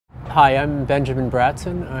Hi, I'm Benjamin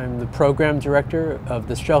Bratton. I'm the Program Director of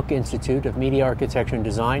the Strelka Institute of Media Architecture and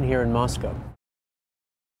Design here in Moscow.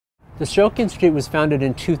 The Strelka Institute was founded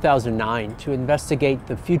in 2009 to investigate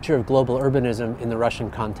the future of global urbanism in the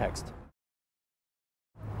Russian context.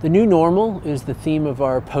 The new normal is the theme of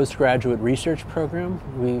our postgraduate research program.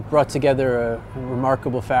 We've brought together a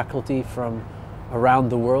remarkable faculty from around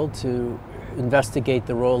the world to investigate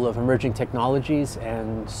the role of emerging technologies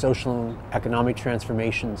and social and economic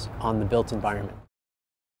transformations on the built environment.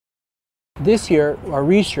 This year, our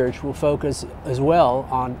research will focus as well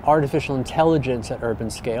on artificial intelligence at urban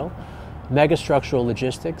scale, megastructural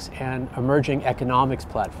logistics, and emerging economics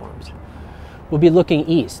platforms. We'll be looking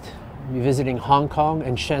east. We'll be visiting Hong Kong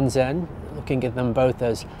and Shenzhen, looking at them both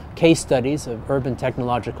as case studies of urban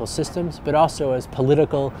technological systems, but also as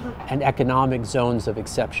political and economic zones of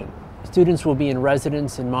exception. Students will be in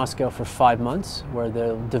residence in Moscow for 5 months, where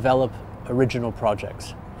they'll develop original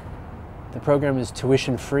projects. The program is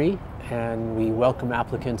tuition-free, and we welcome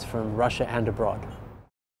applicants from Russia and abroad.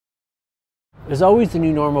 As always, the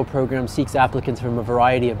New Normal program seeks applicants from a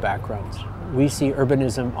variety of backgrounds. We see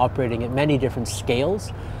urbanism operating at many different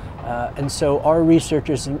scales, and so our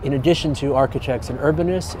researchers, in addition to architects and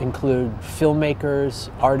urbanists, include filmmakers,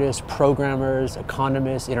 artists, programmers,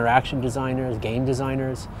 economists, interaction designers, game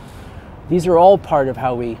designers. These are all part of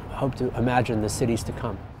how we hope to imagine the cities to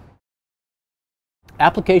come.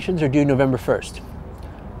 Applications are due November 1st.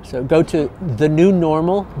 So go to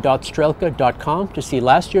thenewnormal.strelka.com to see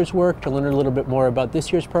last year's work, to learn a little bit more about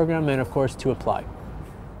this year's program, and of course to apply.